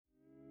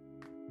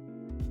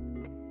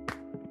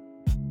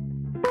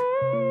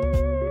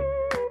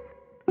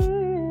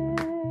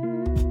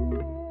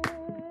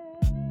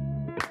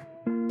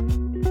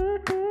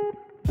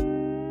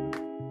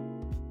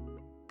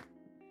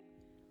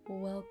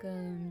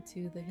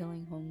welcome to the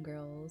Healing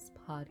Homegirls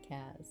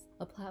podcast,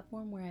 a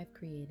platform where I've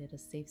created a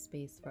safe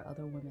space for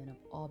other women of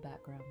all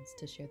backgrounds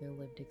to share their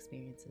lived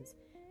experiences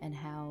and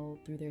how,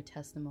 through their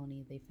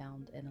testimony, they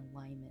found an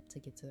alignment to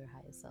get to their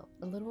highest self.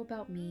 A little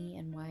about me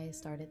and why I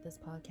started this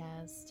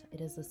podcast.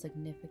 It is a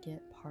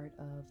significant part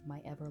of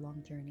my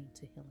ever-long journey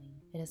to healing.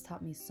 It has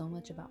taught me so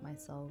much about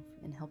myself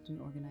and helped me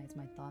organize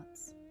my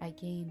thoughts. I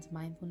gained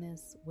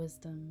mindfulness,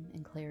 wisdom,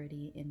 and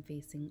clarity in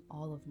facing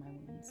all of my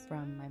wounds,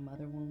 from my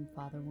mother wound,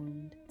 father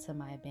wound, to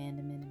my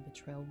abandonment and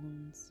betrayal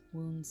wounds,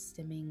 wounds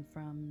stemming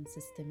from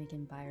systemic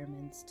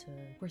environments to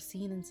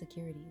foreseen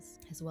insecurities,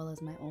 as well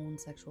as my own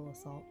sexual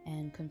assault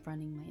and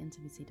confronting my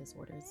intimacy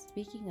disorders.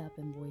 Speaking up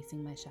and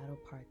voicing my shadow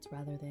parts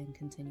rather than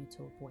continue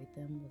to avoid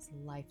them was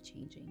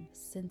life-changing.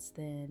 Since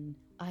then,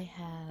 I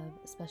have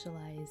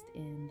specialized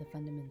in the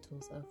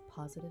fundamentals of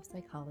positive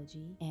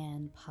psychology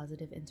and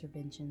positive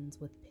interventions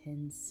with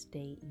Penn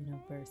State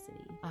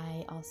University.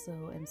 I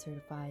also am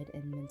certified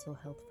in mental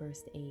health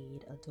first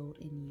aid, adult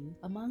and youth,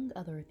 among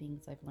other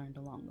things I've learned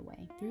along the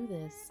way. Through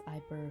this,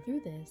 I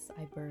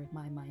birthed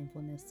my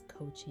mindfulness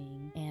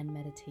coaching and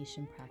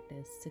meditation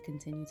practice to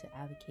continue to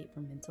advocate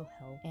for mental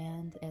health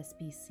and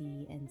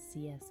SBC and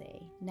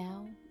CSA.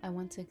 Now, I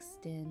want to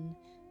extend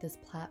this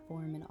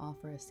platform and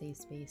offer a safe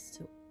space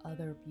to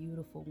other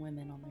beautiful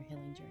women on their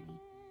healing journey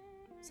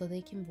so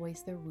they can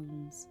voice their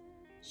wounds,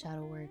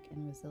 shadow work,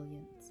 and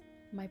resilience.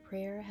 My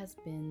prayer has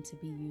been to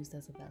be used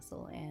as a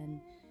vessel and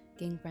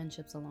gain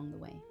friendships along the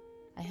way.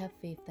 I have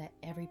faith that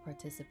every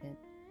participant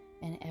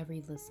and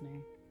every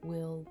listener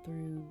will,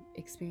 through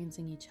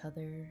experiencing each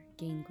other,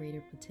 gain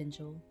greater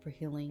potential for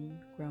healing,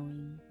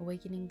 growing,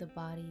 awakening the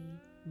body,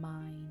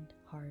 mind,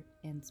 heart,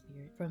 and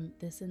spirit from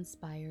this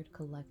inspired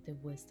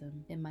collective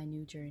wisdom in my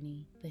new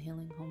journey, the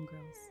Healing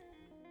Homegirls.